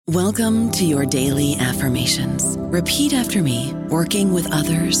Welcome to your daily affirmations. Repeat after me. Working with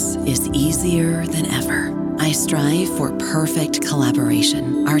others is easier than ever. I strive for perfect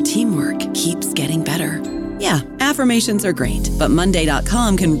collaboration. Our teamwork keeps getting better. Yeah, affirmations are great, but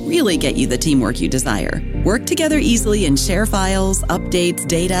Monday.com can really get you the teamwork you desire. Work together easily and share files, updates,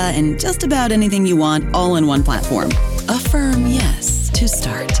 data, and just about anything you want all in one platform. Affirm yes to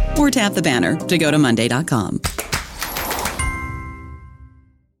start, or tap the banner to go to Monday.com.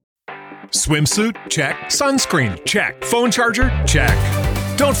 Swimsuit? Check. Sunscreen? Check. Phone charger?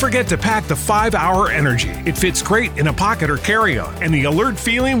 Check. Don't forget to pack the 5-Hour Energy. It fits great in a pocket or carry-on, and the alert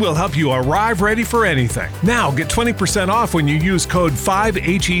feeling will help you arrive ready for anything. Now get 20% off when you use code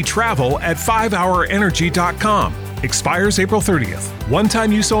 5HETRAVEL at 5hourenergy.com. Expires April 30th.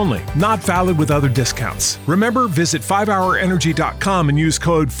 One-time use only. Not valid with other discounts. Remember, visit 5hourenergy.com and use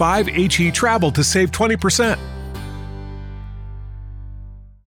code 5HETRAVEL to save 20%.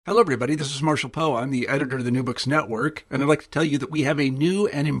 Hello, everybody. This is Marshall Poe. I'm the editor of the New Books Network, and I'd like to tell you that we have a new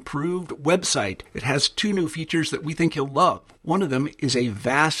and improved website. It has 2 new features that we think you'll love. One of them is a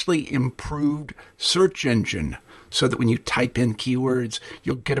vastly improved search engine, so that when you type in keywords,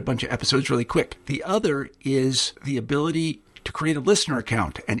 you'll get a bunch of episodes really quick. The other is the ability to create a listener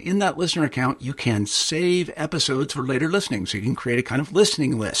account. And in that listener account, you can save episodes for later listening. So you can create a kind of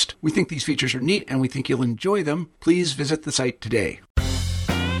listening list. We think these features are neat, and we think you'll enjoy them. Please visit the site today.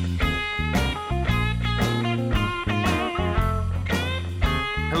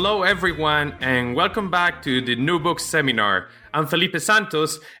 Hello, everyone, and welcome back to the New Books Seminar. I'm Felipe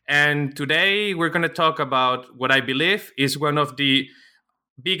Santos, and today we're going to talk about what I believe is one of the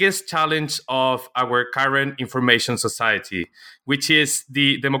biggest challenges of our current information society, which is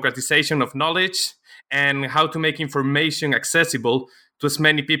the democratization of knowledge and how to make information accessible to as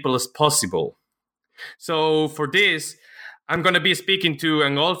many people as possible. So for this, I'm going to be speaking to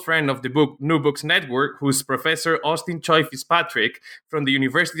an old friend of the New Books Network, who's Professor Austin Choi Fitzpatrick from the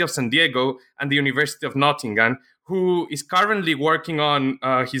University of San Diego and the University of Nottingham, who is currently working on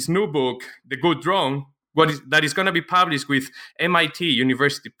his new book, The Good Drone, that is going to be published with MIT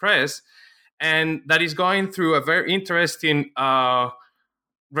University Press, and that is going through a very interesting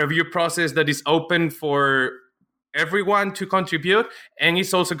review process that is open for everyone to contribute, and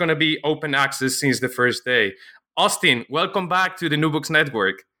it's also going to be open access since the first day. Austin, welcome back to the New Books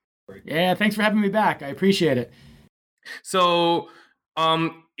Network. Yeah, thanks for having me back. I appreciate it. So,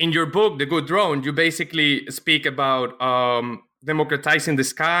 in your book, The Good Drone, you basically speak about democratizing the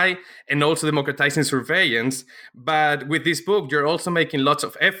sky and also democratizing surveillance. But with this book, you're also making lots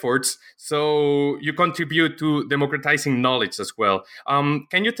of efforts. So you contribute to democratizing knowledge as well.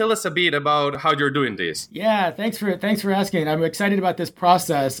 Can you tell us a bit about how you're doing this? Yeah, thanks for asking. I'm excited about this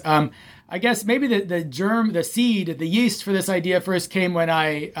process. I guess maybe the seed, the yeast for this idea first came when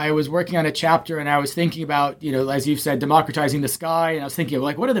I was working on a chapter and I was thinking about, as you've said, democratizing the sky. And I was thinking of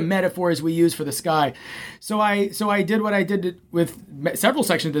what are the metaphors we use for the sky? So I did what I did with several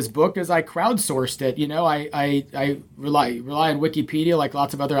sections of this book is I crowdsourced it. I rely on Wikipedia like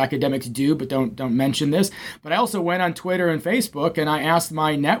lots of other academics do, but don't mention this. But I also went on Twitter and Facebook and I asked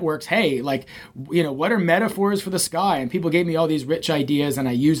my networks, hey, what are metaphors for the sky? And people gave me all these rich ideas and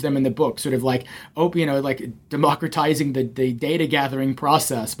I used them in the book. Sort of like democratizing the data gathering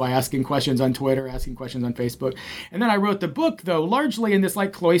process by asking questions on Twitter, asking questions on Facebook. And then I wrote the book, though, largely in this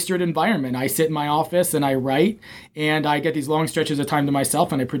cloistered environment. I sit in my office and I write, and I get these long stretches of time to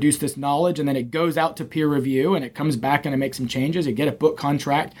myself, and I produce this knowledge, and then it goes out to peer review, and it comes back and I make some changes. I get a book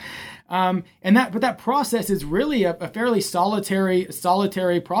contract. But that process is really a fairly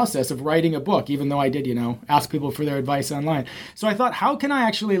solitary process of writing a book, even though I did, ask people for their advice online. So I thought, how can I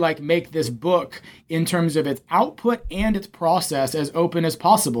actually make this book in terms of its output and its process as open as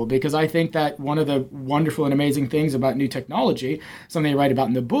possible? Because I think that one of the wonderful and amazing things about new technology, something I write about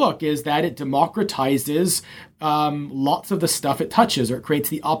in the book, is that it democratizes lots of the stuff it touches, or it creates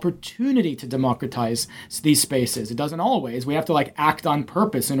the opportunity to democratize these spaces. It doesn't always. We have to act on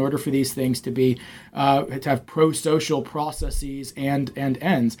purpose in order for these things to have pro-social processes and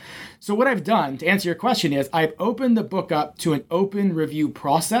ends. So what I've done, to answer your question, is I've opened the book up to an open review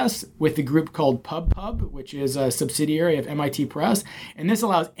process with a group called PubPub, which is a subsidiary of MIT Press. And this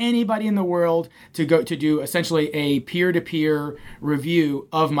allows anybody in the world to do essentially a peer-to-peer review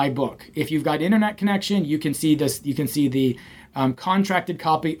of my book. If you've got internet connection, you can see this. You can see the contracted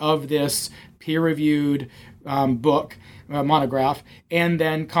copy of this peer-reviewed book, monograph, and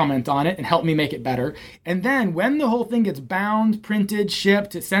then comment on it and help me make it better. And then when the whole thing gets bound, printed,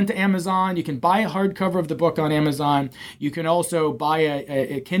 shipped, sent to Amazon, you can buy a hardcover of the book on Amazon. You can also buy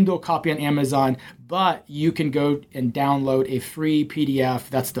a Kindle copy on Amazon. but you can go and download a free PDF.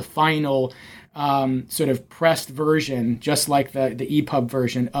 That's the final sort of pressed version, just like the EPUB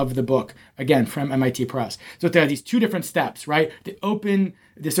version of the book, again, from MIT Press. So there are these two different steps, right? The open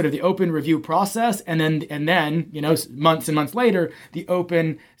review process, and then months and months later, the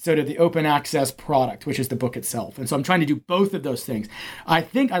open access product, which is the book itself. And so I'm trying to do both of those things. I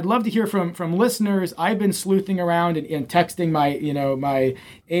think I'd love to hear from listeners. I've been sleuthing around and texting my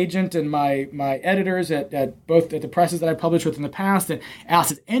agent and my editors at the presses that I published with in the past, and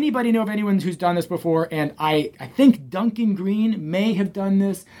asked, does anybody know of anyone who's done this before? And I think Duncan Green may have done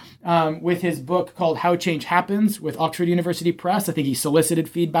this with his book called How Change Happens with Oxford University Press. I think he solicited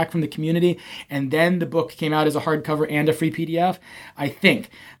feedback from the community, and then the book came out as a hardcover and a free PDF, I think.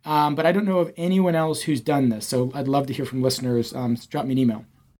 But I don't know of anyone else who's done this. So I'd love to hear from listeners. Drop me an email.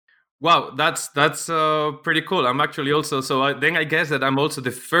 Wow, that's pretty cool. I'm actually also, then I guess that I'm also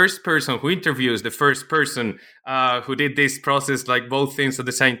the first person who interviews the first person who did this process, like both things at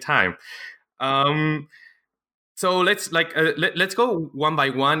the same time. So let's go one by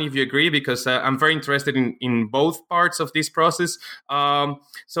one, if you agree, because I'm very interested in both parts of this process.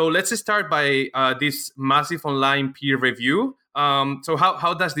 So let's start by this massive online peer review. So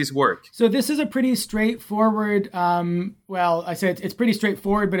how does this work? So this is a pretty straightforward, I say it's pretty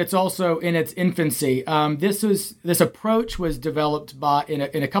straightforward, but it's also in its infancy. This approach was developed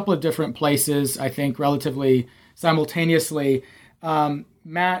in a couple of different places, I think, relatively simultaneously.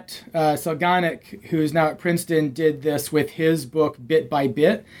 Matt Selganek, who's now at Princeton, did this with his book Bit by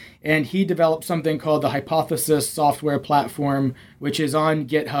Bit, and he developed something called the Hypothesis software platform, which is on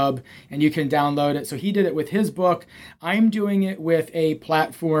GitHub, and you can download it. So he did it with his book. I'm doing it with a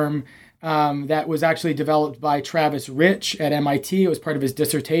platform that was actually developed by Travis Rich at MIT. It was part of his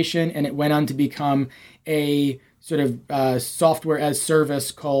dissertation, and it went on to become a sort of software as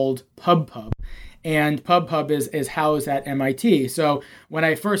service called PubPub. And PubPub is housed at MIT. So when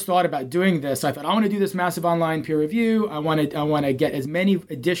I first thought about doing this, I thought, I want to do this massive online peer review. I want to get as many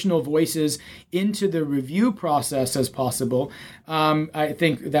additional voices into the review process as possible. I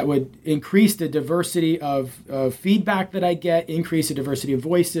think that would increase the diversity of feedback that I get, increase the diversity of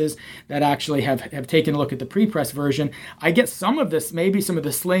voices that actually have taken a look at the pre-press version. I get some of this, maybe some of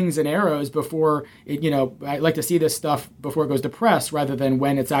the slings and arrows before it, I like to see this stuff before it goes to press rather than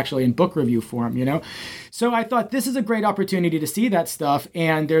when it's actually in book review form, So I thought this is a great opportunity to see that stuff.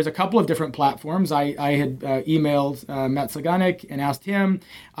 And there's a couple of different platforms. I had emailed Matt Selganek and asked him.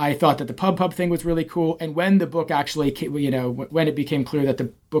 I thought that the PubPub thing was really cool. And when the book actually, when it became clear that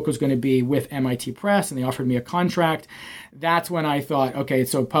the book was going to be with MIT Press and they offered me a contract, that's when I thought, okay,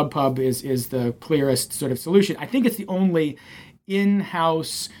 so PubPub is the clearest sort of solution. I think it's the only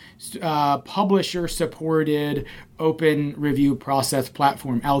in-house publisher-supported open review process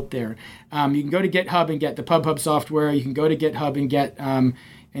platform out there. You can go to GitHub and get the PubPub software. You can go to GitHub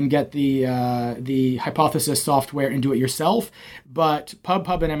and get the Hypothesis software and do it yourself. But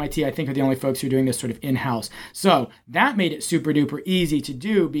PubPub and MIT, I think, are the only folks who are doing this sort of in-house. So that made it super duper easy to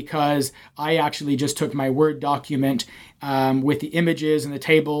do because I actually just took my Word document with the images and the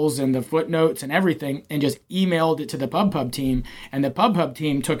tables and the footnotes and everything and just emailed it to the PubPub team. And the PubPub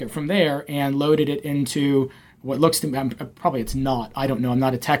team took it from there and loaded it into what looks to me, probably it's not, I don't know, I'm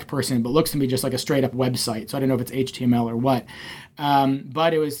not a tech person, but looks to me just like a straight up website. So I don't know if it's HTML or what.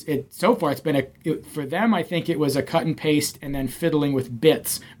 But so far it's been for them, I think it was a cut and paste and then fiddling with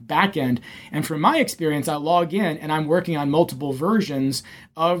bits back end. And from my experience, I log in and I'm working on multiple versions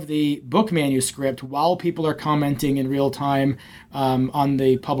of the book manuscript while people are commenting in real time on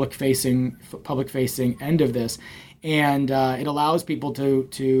the public facing end of this. And it allows people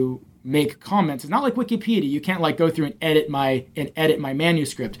to make comments. It's not like Wikipedia. You can't go through and edit my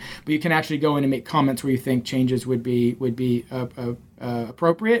manuscript, but you can actually go in and make comments where you think changes would be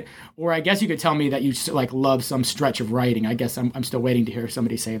appropriate. Or I guess you could tell me that you love some stretch of writing. I guess I'm still waiting to hear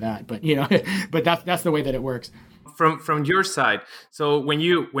somebody say that, but but that's the way that it works. From your side, so when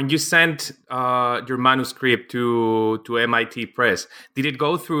you sent your manuscript to MIT Press, did it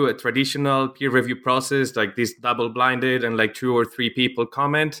go through a traditional peer review process like this double-blinded and 2 or 3 people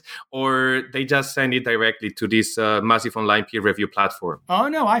comment, or they just send it directly to this massive online peer review platform? Oh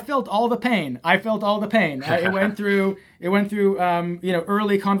no, I felt all the pain. It went through It went through,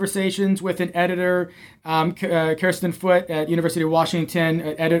 early conversations with an editor, Kirsten Foote at University of Washington,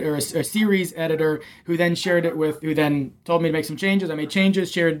 a series editor, who then who then told me to make some changes. I made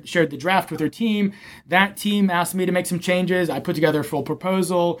changes, shared the draft with her team. That team asked me to make some changes. I put together a full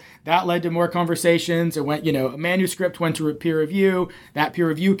proposal. That led to more conversations. It went, a manuscript went to a peer review. That peer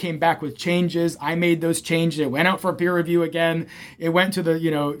review came back with changes. I made those changes. It went out for peer review again. It went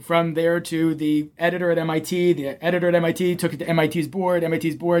to from there to the editor at MIT. The editor at MIT took it to MIT's board.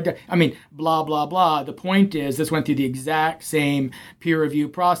 Blah, blah, blah. The point is, this went through the exact same peer review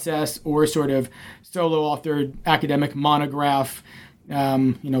process or sort of solo authored academic monograph,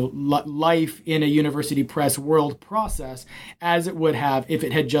 life in a university press world process as it would have if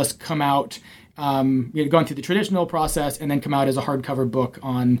it had just come out, gone through the traditional process and then come out as a hardcover book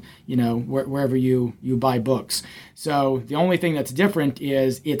on, wherever you buy books. So the only thing that's different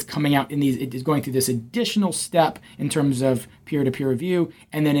is it's coming out it is going through this additional step in terms of peer-to-peer review,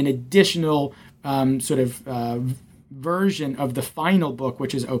 and then an additional version of the final book,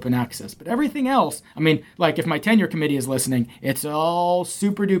 which is open access. But everything else, if my tenure committee is listening, it's all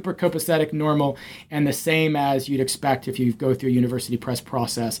super duper copacetic, normal, and the same as you'd expect if you go through a university press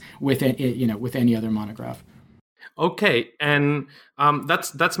process with any other monograph. Okay, and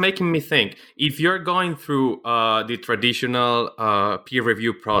that's making me think. If you're going through the traditional peer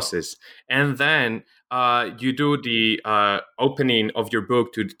review process, and then you do the opening of your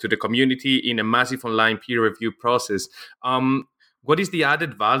book to the community in a massive online peer review process, what is the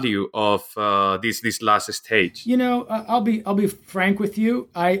added value of this last stage? I'll be frank with you.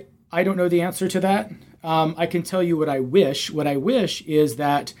 I don't know the answer to that. I can tell you what I wish. What I wish is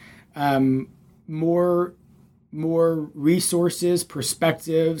that more resources,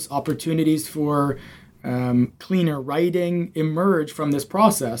 perspectives, opportunities for cleaner writing emerge from this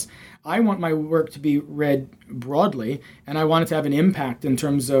process. I want my work to be read broadly, and I want it to have an impact in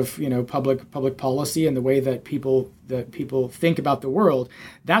terms of public policy and the way that people think about the world.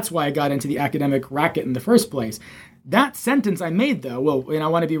 That's why I got into the academic racket in the first place. That sentence I made, though, I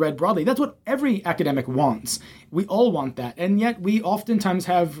want to be read broadly. That's what every academic wants. We all want that, and yet we oftentimes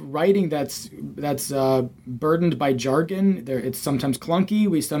have writing that's burdened by jargon. It's sometimes clunky.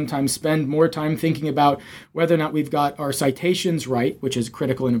 We sometimes spend more time thinking about whether or not we've got our citations right, which is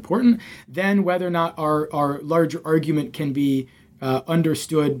critical and important, than whether or not our larger argument can be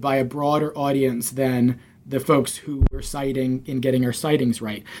understood by a broader audience than the folks who we're citing in getting our citings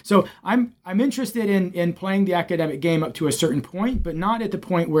right. So I'm interested in playing the academic game up to a certain point, but not at the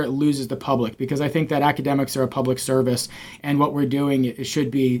point where it loses the public, because I think that academics are a public service, and what we're doing it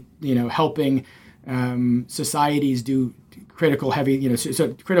should be helping societies do critical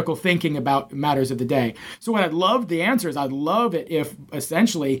critical thinking about matters of the day. So what I'd love it if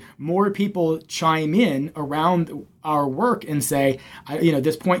essentially more people chime in around our work and say,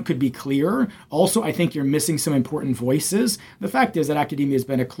 this point could be clearer. Also, I think you're missing some important voices. The fact is that academia has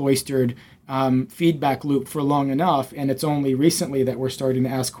been a cloistered feedback loop for long enough, and it's only recently that we're starting to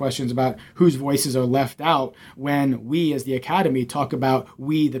ask questions about whose voices are left out when we as the academy talk about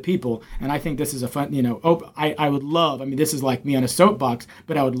we the people. And I think this is a fun, I would love, this is like me on a soapbox,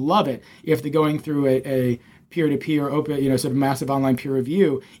 but I would love it if the going through a peer-to-peer, open, sort of massive online peer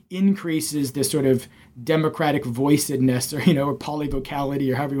review increases this sort of democratic voicedness or polyvocality,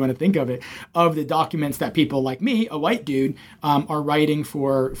 or however you want to think of it, of the documents that people like me, a white dude, are writing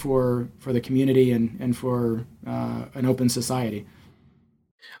for the community and for an open society.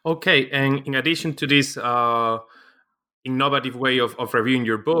 Okay, and in addition to this innovative way of reviewing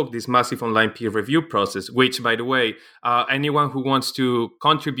your book, this massive online peer review process, which, by the way, anyone who wants to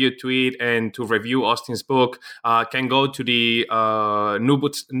contribute to it and to review Austin's book can go to the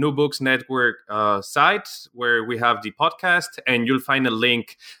New Books Network site where we have the podcast, and you'll find a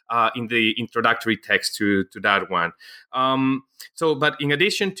link in the introductory text to that one. But in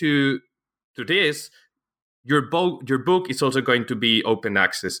addition to this, your book is also going to be open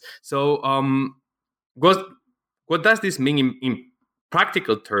access. So what does this mean in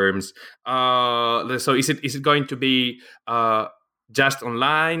practical terms? So is it going to be just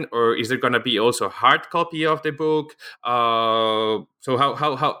online, or is there going to be also a hard copy of the book? So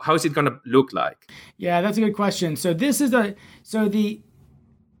how is it going to look like? Yeah, that's a good question. So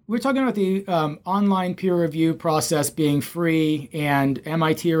we're talking about the online peer review process being free, and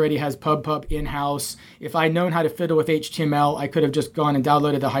MIT already has PubPub in-house. If I'd known how to fiddle with HTML, I could have just gone and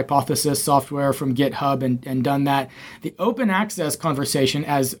downloaded the Hypothesis software from GitHub and done that. The open access conversation,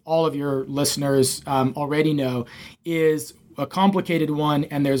 as all of your listeners already know, is a complicated one,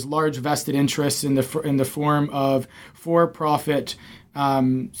 and there's large vested interests in the form of for-profit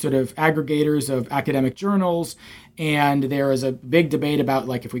sort of aggregators of academic journals And there is a big debate about,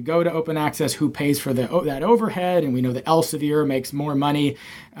 like, if we go to open access, who pays for that overhead? And we know that Elsevier makes more money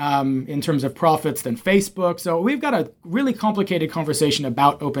in terms of profits than Facebook. So we've got a really complicated conversation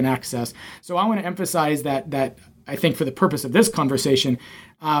about open access. So I want to emphasize that I think for the purpose of this conversation,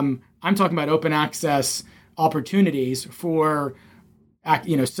 I'm talking about open access opportunities for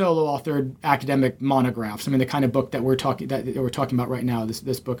solo authored academic monographs. I mean, the kind of book that we're talking about right now,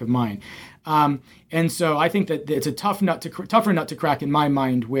 this book of mine. And so I think that it's a tougher nut to crack in my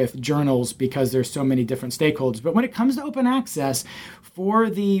mind with journals, because there's so many different stakeholders. But when it comes to open access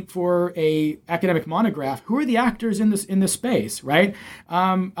for a academic monograph, who are the actors in this space, right?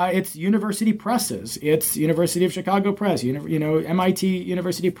 It's university presses. It's University of Chicago Press, MIT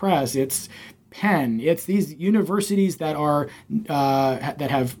University Press. It's Penn. It's these universities that are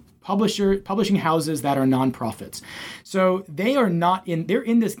that have publishing houses that are nonprofits. So they're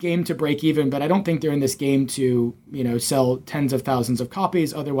in this game to break even, but I don't think they're in this game to, sell tens of thousands of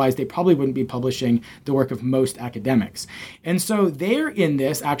copies. Otherwise, they probably wouldn't be publishing the work of most academics. And so they're in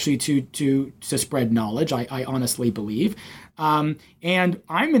this actually to spread knowledge, I honestly believe. And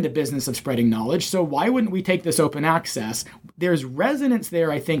I'm in the business of spreading knowledge, so why wouldn't we take this open access? There's resonance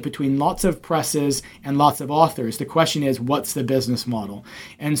there, I think, between lots of presses and lots of authors. The question is, what's the business model?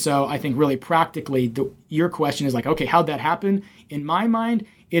 And so I think really practically, your question is like, okay, how'd that happen? In my mind,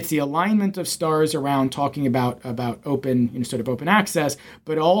 it's the alignment of stars around talking about open, sort of open access,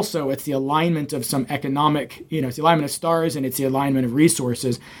 but also it's the alignment of some economic, it's the alignment of stars and it's the alignment of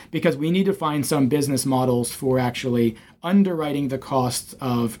resources, because we need to find some business models for actually underwriting the costs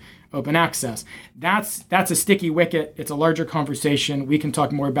of open access. That's a sticky wicket. It's a larger conversation. We can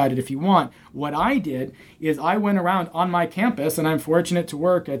talk more about it if you want. What I did is I went around on my campus, and I'm fortunate to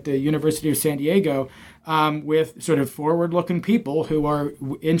work at the University of San Diego with sort of forward-looking people who are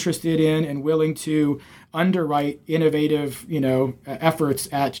interested in and willing to underwrite innovative, efforts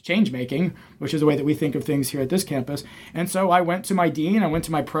at change-making, which is the way that we think of things here at this campus. And so I went to my dean, I went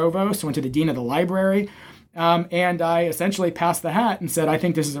to my provost, I went to the dean of the library, and I essentially passed the hat and said, I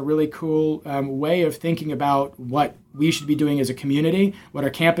think this is a really cool way of thinking about what we should be doing as a community, what our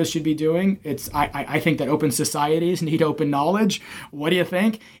campus should be doing. I think that open societies need open knowledge. What do you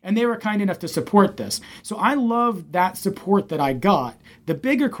think? And they were kind enough to support this. So I love that support that I got. The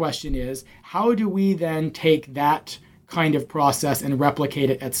bigger question is, how do we then take that kind of process and replicate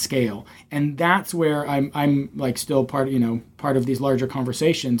it at scale? And that's where I'm like still part of these larger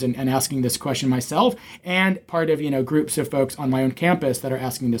conversations and asking this question myself, and part of groups of folks on my own campus that are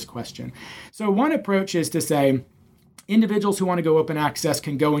asking this question. So one approach is to say, individuals who want to go open access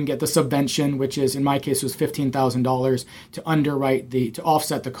can go and get the subvention, which is, in my case, was $15,000 to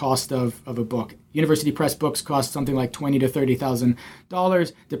offset the cost of a book. University Press books cost something like $20,000 to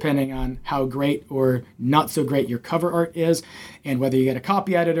 $30,000, depending on how great or not so great your cover art is, and whether you get a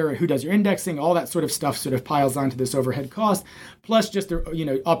copy editor or who does your indexing. All that sort of stuff sort of piles onto this overhead cost, plus just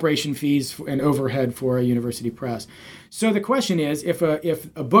the operation fees and overhead for a university press. So the question is, if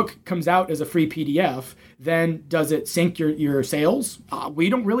a book comes out as a free PDF, then does it sink your sales? We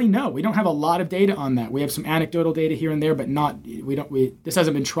don't really know. We don't have a lot of data on that. We have some anecdotal data here and there, but this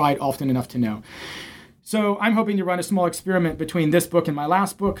hasn't been tried often enough to know. So I'm hoping to run a small experiment between this book and my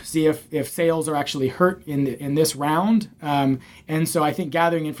last book, see if sales are actually hurt in this round. And so I think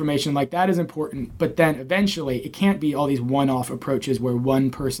gathering information like that is important. But then eventually, it can't be all these one-off approaches where one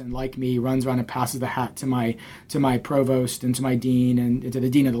person like me runs around and passes the hat to my provost and to my dean and to the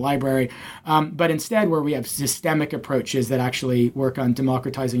dean of the library. But instead, where we have systemic approaches that actually work on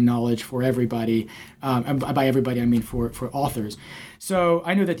democratizing knowledge for everybody. And by everybody, I mean for authors. So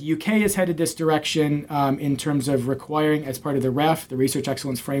I know that the UK has headed this direction in terms of requiring, as part of the REF, the Research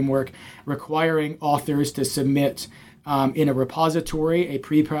Excellence Framework, requiring authors to submit in a repository a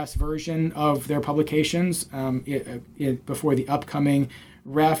pre-press version of their publications before the upcoming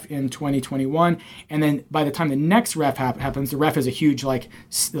REF in 2021. And then by the time the next REF happens, the REF is a huge like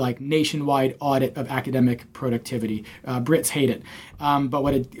nationwide audit of academic productivity. Brits hate it. But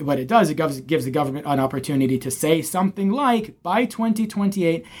what it does, it gives the government an opportunity to say something like, by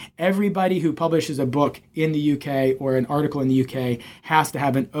 2028, everybody who publishes a book in the UK or an article in the UK has to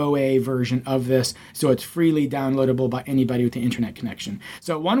have an OA version of this, so it's freely downloadable by anybody with the internet connection.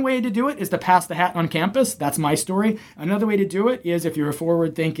 So one way to do it is to pass the hat on campus. That's my story. Another way to do it is, if you're a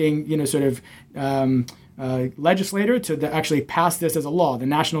forward-thinking, legislator, to actually pass this as a law. The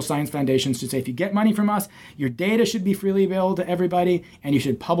National Science Foundation should say, if you get money from us, your data should be freely available to everybody, and you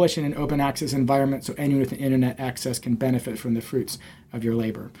should publish in an open access environment so anyone with an internet access can benefit from the fruits of your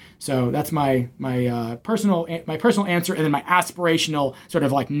labor. So that's my personal answer, and then my aspirational sort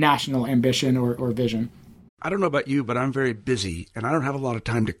of like national ambition or vision. I don't know about you, but I'm very busy and I don't have a lot of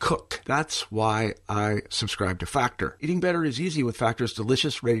time to cook. That's why I subscribe to Factor. Eating better is easy with Factor's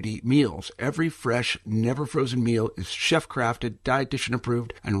delicious, ready-to-eat meals. Every fresh, never frozen meal is chef-crafted, dietitian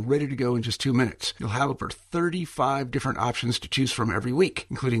approved, and ready to go in just 2 minutes. You'll have over 35 different options to choose from every week,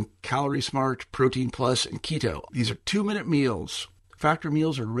 including Calorie Smart, Protein Plus, and Keto. These are 2-minute meals. Factor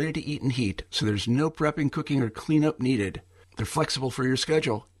meals are ready to eat and heat, so there's no prepping, cooking, or cleanup needed. They're flexible for your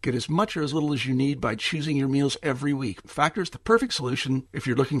schedule. Get as much or as little as you need by choosing your meals every week. Factor is the perfect solution if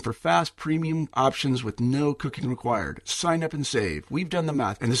you're looking for fast, premium options with no cooking required. Sign up and save. We've done the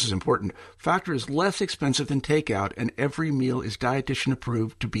math, and this is important. Factor is less expensive than takeout, and every meal is dietitian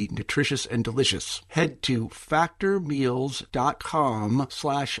approved to be nutritious and delicious. Head to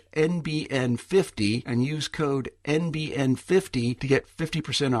factormeals.com/NBN50 and use code NBN50 to get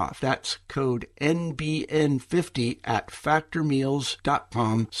 50% off. That's code NBN50 at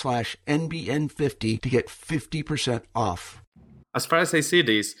factormeals.com/NBN50 to get 50% off. As far as I see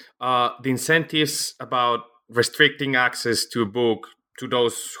this, the incentives about restricting access to a book to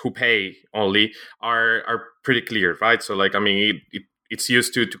those who pay only are pretty clear, right? So it's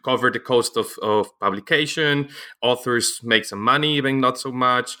used to cover the cost of publication. Authors make some money, even not so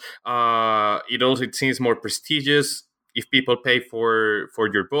much. It seems more prestigious if people pay for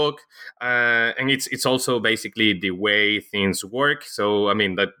your book, and it's also basically the way things work. So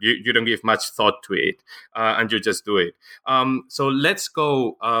that you don't give much thought to it, and you just do it. So let's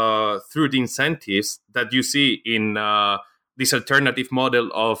go through the incentives that you see in this alternative model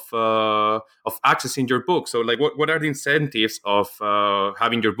of accessing your book. So what are the incentives of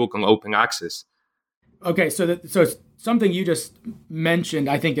having your book on open access? Okay, so something you just mentioned,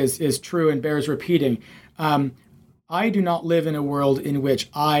 I think is true and bears repeating. I do not live in a world in which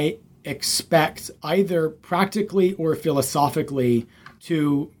I expect either practically or philosophically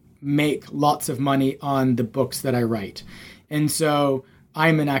to make lots of money on the books that I write. And so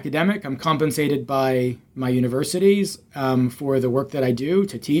I'm an academic. I'm compensated by my universities for the work that I do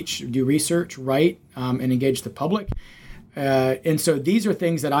to teach, do research, write, and engage the public. And so these are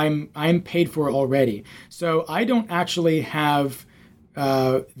things that I'm paid for already. So I don't actually have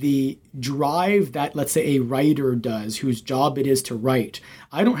the drive that, let's say, a writer does, whose job it is to write.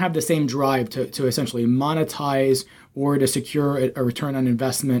 I don't have the same drive to essentially monetize or to secure a return on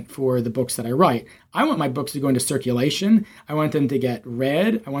investment for the books that I write. I want my books to go into circulation. I want them to get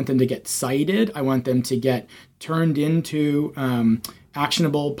read. I want them to get cited. I want them to get turned into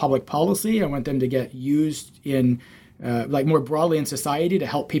actionable public policy. I want them to get used in more broadly in society to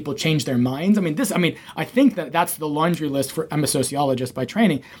help people change their minds. I think that's the laundry list for, I'm a sociologist by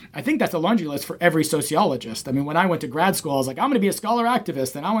training. I think that's a laundry list for every sociologist. When I went to grad school, I was like, I'm going to be a scholar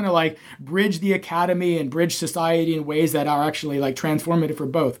activist and I want to bridge the academy and bridge society in ways that are actually transformative for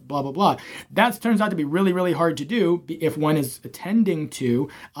both, blah, blah, blah. That turns out to be really, really hard to do if one is attending to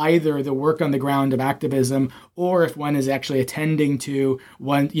either the work on the ground of activism or if one is actually attending to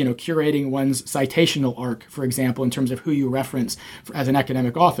curating one's citational arc, for example, in terms of who you reference as an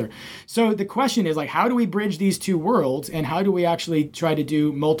academic author. So the question is how do we bridge these two worlds and how do we actually try to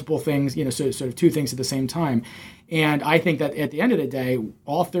do multiple things, sort of two things at the same time? And I think that at the end of the day,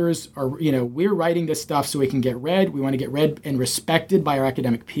 authors are, we're writing this stuff so we can get read. We want to get read and respected by our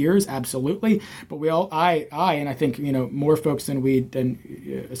academic peers, absolutely. But I and I think, more folks than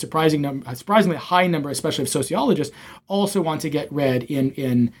a surprisingly high number, especially of sociologists, also want to get read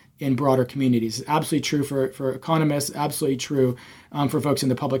in broader communities. It's absolutely true for economists, absolutely true for folks in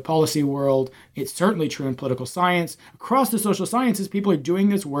the public policy world. It's certainly true in political science. Across the social sciences, people are doing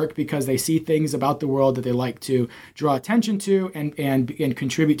this work because they see things about the world that they like to draw attention to and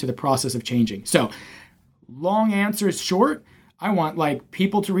contribute to the process of changing. So, long answer is short. I want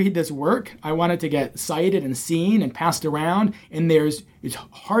people to read this work. I want it to get cited and seen and passed around. And it's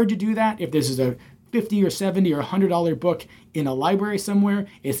hard to do that if this is a $50 or $70 or $100 book in a library somewhere.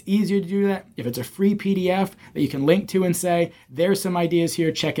 It's easier to do that if it's a free PDF that you can link to and say, there's some ideas here,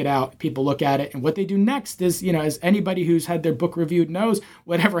 check it out. People look at it. And what they do next is, as anybody who's had their book reviewed knows,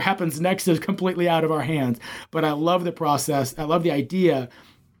 whatever happens next is completely out of our hands. But I love the process. I love the idea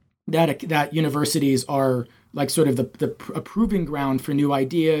that universities are sort of the proving ground for new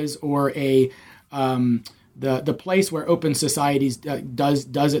ideas or the place where open societies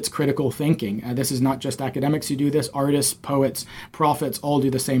does its critical thinking. This is not just academics who do this. Artists, poets, prophets all do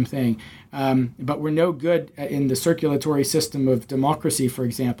the same thing. But we're no good in the circulatory system of democracy, for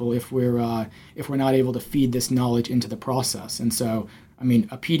example, if we're not able to feed this knowledge into the process. And so, a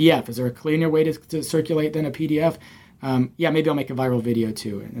PDF, is there a cleaner way to circulate than a PDF? Maybe I'll make a viral video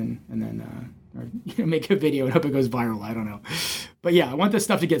too, and then make a video and hope it goes viral. I don't know. But yeah, I want this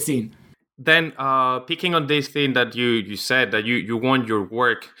stuff to get seen. then picking on this thing that you said, that you want your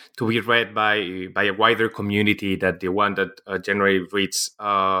work to be read by a wider community than the one that generally reads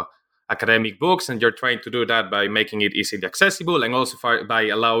academic books, and you're trying to do that by making it easily accessible and also by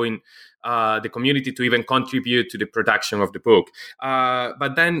allowing the community to even contribute to the production of the book.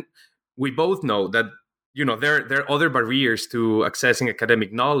 But then we both know that there are other barriers to accessing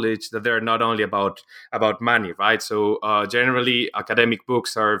academic knowledge, that they're not only about money, right? So generally, academic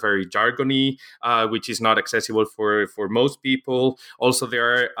books are very jargony, which is not accessible for most people. Also, they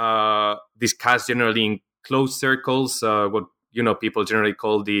are discussed generally in closed circles, what people generally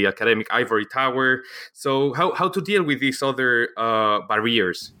call the academic ivory tower. So how to deal with these other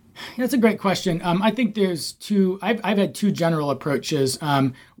barriers? That's a great question. I think there's two. I've had two general approaches.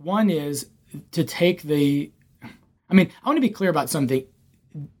 One is to take I want to be clear about something.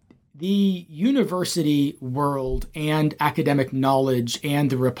 The university world and academic knowledge and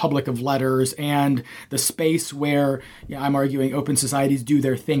the Republic of Letters and the space where I'm arguing open societies do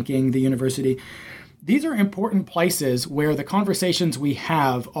their thinking, the university, these are important places where the conversations we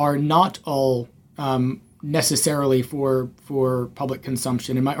have are not all necessarily for public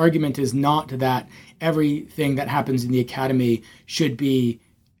consumption. And my argument is not that everything that happens in the academy should be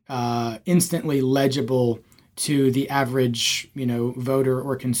instantly legible to the average, voter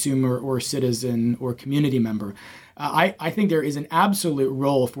or consumer or citizen or community member. I think there is an absolute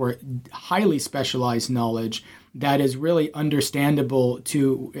role for highly specialized knowledge that is really understandable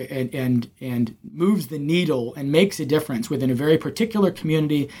to and moves the needle and makes a difference within a very particular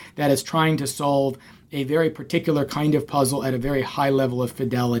community that is trying to solve a very particular kind of puzzle at a very high level of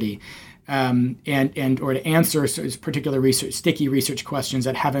fidelity. Or to answer particular sticky research questions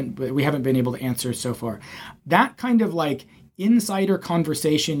that we haven't been able to answer so far. That kind of like insider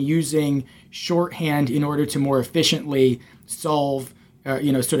conversation using shorthand in order to more efficiently solve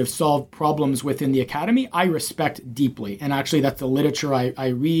problems within the academy, I respect deeply. And actually that's the literature I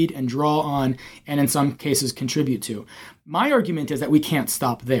read and draw on and in some cases contribute to. My argument is that we can't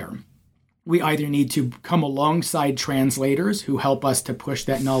stop there. We either need to come alongside translators who help us to push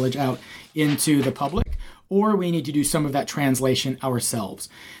that knowledge out into the public, or we need to do some of that translation ourselves.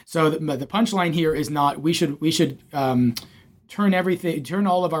 So the punchline here is not we should turn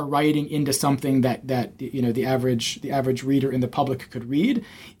all of our writing into something that the average reader in the public could read.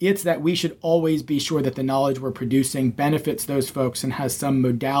 It's that we should always be sure that the knowledge we're producing benefits those folks and has some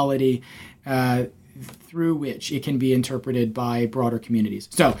modality through which it can be interpreted by broader communities.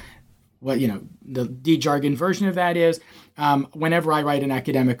 So the de-jargon version of that is whenever I write an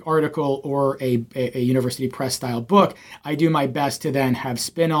academic article or a university press style book, I do my best to then have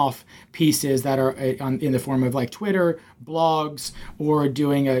spin-off pieces that are in the form of like Twitter, blogs, or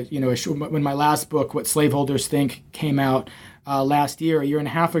doing when my last book, What Slaveholders Think, came out last year, a year and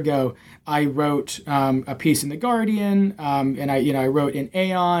a half ago, I wrote a piece in The Guardian, and I wrote in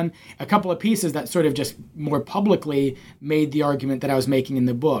Aeon, a couple of pieces that sort of just more publicly made the argument that I was making in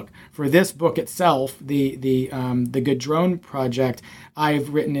the book. For this book itself, the Good Drone Project, I've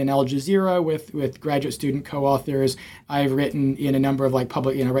written in Al Jazeera with graduate student co-authors. I've written in a number of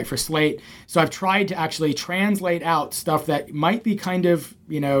public, write for Slate. So I've tried to actually translate out stuff that might be kind of,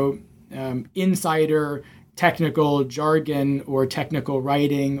 insider technical jargon or technical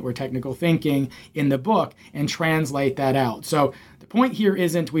writing or technical thinking in the book and translate that out. So the point here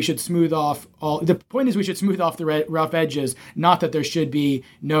isn't we should smooth off the point is we should smooth off the rough edges, not that there should be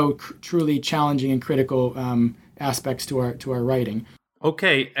no truly challenging and critical aspects to our writing.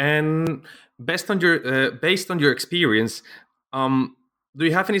 Okay, and based on your experience, do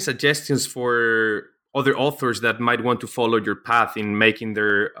you have any suggestions for other authors that might want to follow your path in making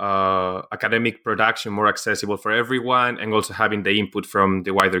their academic production more accessible for everyone and also having the input from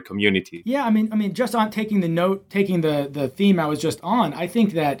the wider community? Yeah, I mean, just on taking the theme I was just on, I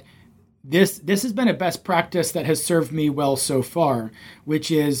think that this has been a best practice that has served me well so far,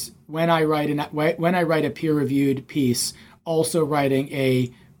 which is when I write a peer-reviewed piece, also writing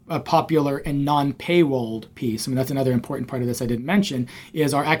a popular and non-paywalled piece. I mean, that's another important part of this I didn't mention,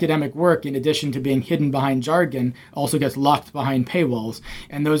 is our academic work, in addition to being hidden behind jargon, also gets locked behind paywalls.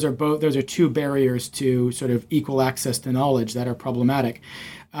 And those are two barriers to sort of equal access to knowledge that are problematic.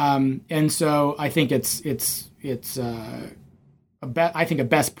 And so I think it's a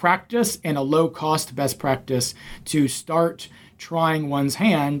best practice and a low-cost best practice to start trying one's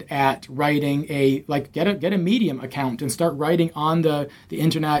hand at writing get a Medium account and start writing on the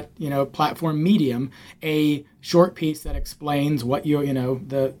internet platform Medium a short piece that explains what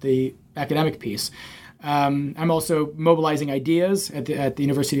the academic piece. I'm also mobilizing ideas at the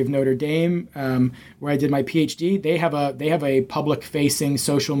University of Notre Dame, where I did my PhD. They have a public-facing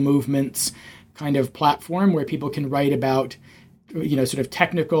social movements kind of platform where people can write about, sort of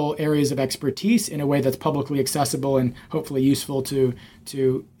technical areas of expertise in a way that's publicly accessible and hopefully useful to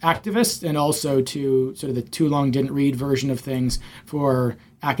activists, and also to sort of the too long didn't read version of things for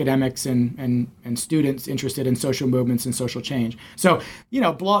academics and students interested in social movements and social change. So,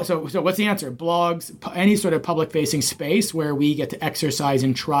 so what's the answer? Blogs, any sort of public facing space where we get to exercise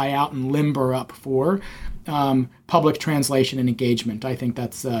and try out and limber up for public translation and engagement. I think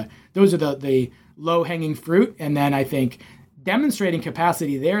that's those are the low hanging fruit. And then I think demonstrating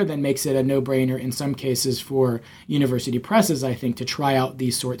capacity there then makes it a no-brainer in some cases for university presses, I think, to try out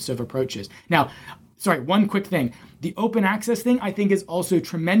these sorts of approaches. Now, one quick thing. The open access thing, I think, is also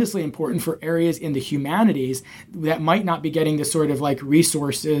tremendously important for areas in the humanities that might not be getting the sort of like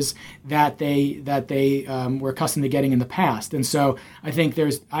resources that they were accustomed to getting in the past. And so I think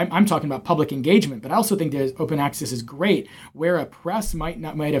I'm talking about public engagement, but I also think there's open access is great, where a press might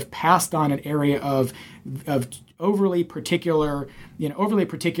have passed on an area of overly particular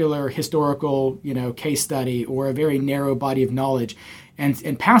historical, case study or a very narrow body of knowledge,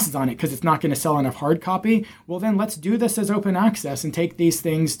 and passes on it because it's not going to sell enough hard copy. Well, then let's do this as open access and take these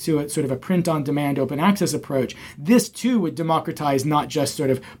things to a sort of a print-on-demand open access approach. This too would democratize not just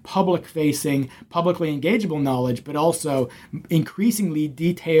sort of public-facing, publicly engageable knowledge, but also increasingly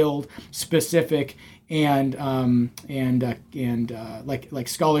detailed, specific, and like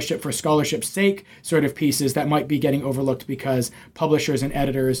scholarship for scholarship's sake sort of pieces that might be getting overlooked because publishers and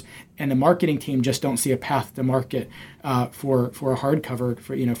editors and the marketing team just don't see a path to market for a hardcover,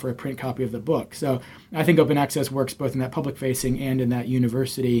 for a print copy of the book. So I think open access works both in that public facing and in that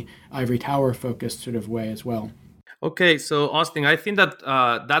university ivory tower focused sort of way as well. Okay, so Austin, I think that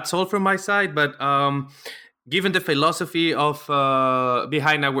that's all from my side, but given the philosophy of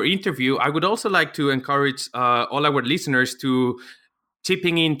behind our interview, I would also like to encourage all our listeners to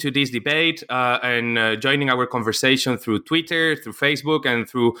chipping into this debate and joining our conversation through Twitter, through Facebook, and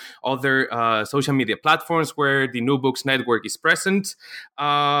through other social media platforms where the New Books Network is present.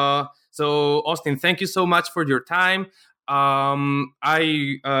 So, Austin, thank you so much for your time.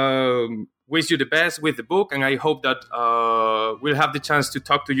 I wish you the best with the book, and I hope that we'll have the chance to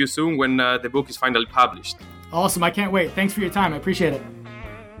talk to you soon when the book is finally published. Awesome. I can't wait. Thanks for your time. I appreciate it.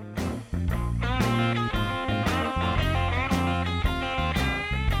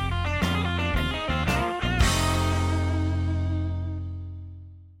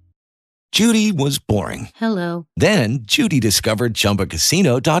 Judy was boring. Hello. Then Judy discovered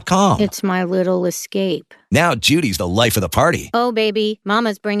ChumbaCasino.com. It's my little escape. Now Judy's the life of the party. Oh, baby,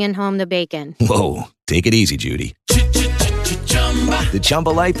 mama's bringing home the bacon. Whoa, take it easy, Judy. The Chumba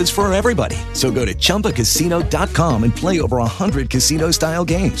life is for everybody. So go to ChumbaCasino.com and play over 100 casino-style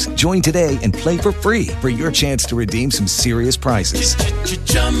games. Join today and play for free for your chance to redeem some serious prizes.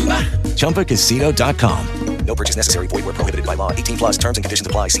 ChumbaCasino.com. No purchase necessary. Void where prohibited by law. 18+ terms and conditions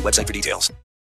apply. See website for details.